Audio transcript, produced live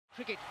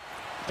cricket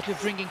that we're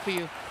bringing for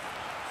you.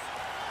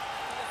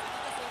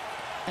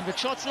 And with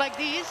shots like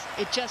these,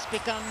 it just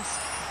becomes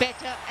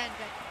better and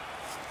better.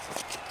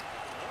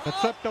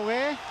 It's swept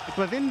away. It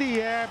was in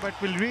the air, but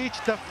will reach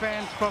the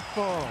fence for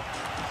 4.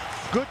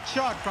 Good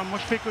shot from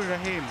Mushfiqur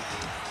Rahim.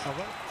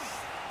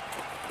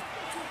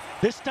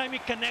 This time he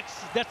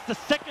connects. That's the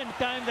second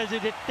time that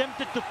he's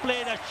attempted to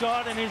play that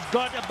shot, and he's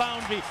got a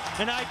boundary,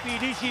 an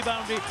IPDC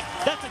boundary.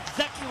 That's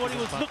exactly what he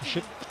was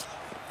looking for.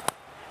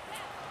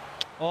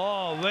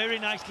 Oh, very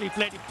nicely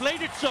played. He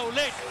played it so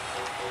late.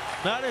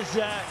 That is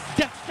a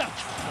deft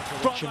touch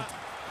from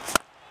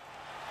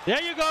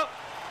there you go.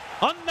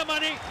 On the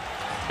money.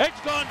 It's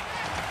gone.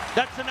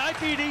 That's an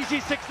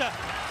IPDC sixer.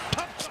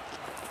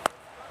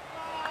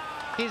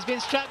 He's been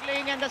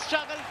struggling, and the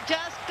struggle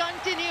just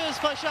continues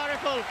for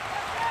Shariful.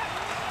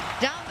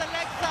 Down the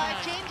leg side,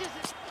 changes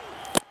it.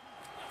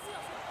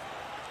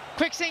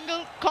 Quick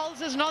single, calls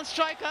his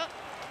non-striker,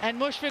 and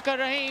Mushfiqur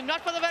Rahim,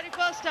 not for the very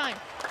first time,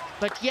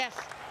 but yes,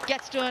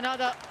 gets to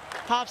another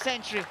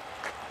half-century.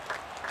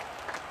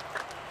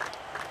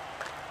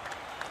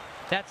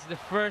 That's the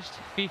first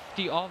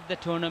 50 of the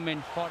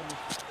tournament for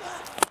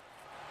Mushfiqur.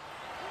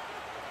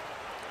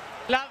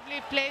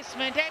 Lovely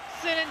placement,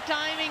 excellent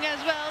timing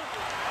as well.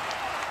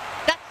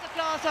 That's the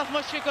class of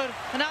Mushfiqur.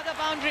 Another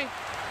boundary.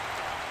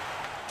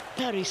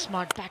 Very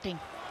smart batting.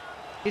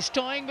 He's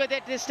toying with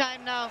it this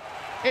time now.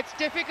 It's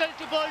difficult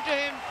to bowl to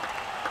him.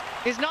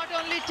 He's not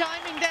only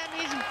timing them,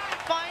 he's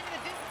finding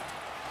the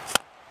distance.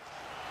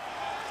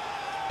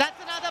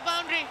 That's another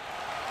boundary.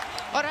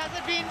 Or has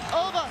it been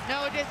over?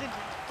 No, it isn't.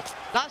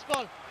 Last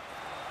ball.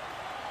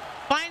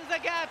 Finds the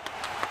gap.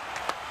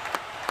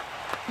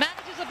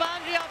 Manages a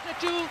boundary after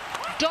 2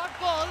 dot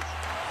balls.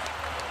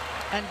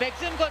 And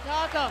Beximco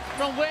Dhaka,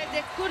 from where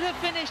they could have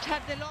finished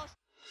had they lost.